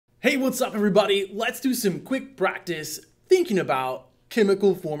Hey, what's up everybody? Let's do some quick practice thinking about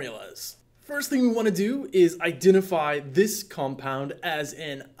chemical formulas. First thing we want to do is identify this compound as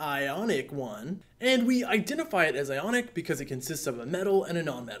an ionic one, and we identify it as ionic because it consists of a metal and a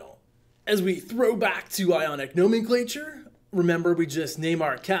nonmetal. As we throw back to ionic nomenclature, remember we just name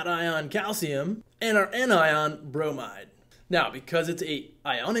our cation calcium and our anion bromide. Now, because it's an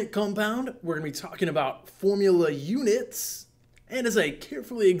ionic compound, we're going to be talking about formula units. And as I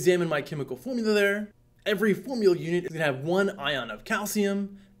carefully examine my chemical formula there, every formula unit is going to have one ion of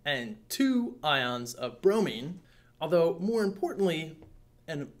calcium and 2 ions of bromine. Although more importantly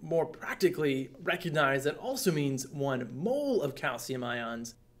and more practically, recognize that also means 1 mole of calcium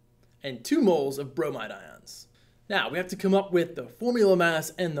ions and 2 moles of bromide ions. Now we have to come up with the formula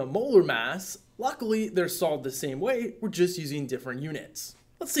mass and the molar mass. Luckily, they're solved the same way, we're just using different units.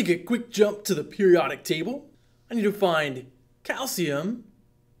 Let's take a quick jump to the periodic table. I need to find calcium,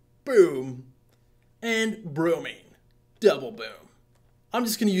 boom, and bromine, double boom. I'm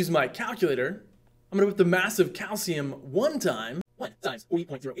just going to use my calculator. I'm going to put the mass of calcium 1 time, 1 times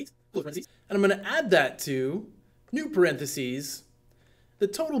 40.08, close parentheses, and I'm going to add that to, new parentheses, the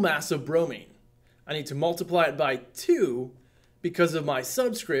total mass of bromine. I need to multiply it by 2 because of my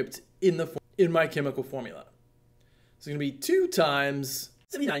subscript in my chemical formula. So it's going to be 2 times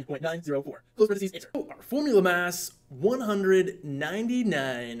 79.904. Close parentheses, answer. So our formula mass,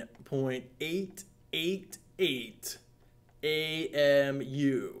 199.888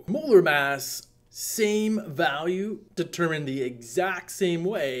 AMU. Molar mass, same value, determined the exact same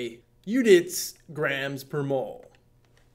way, units grams per mole.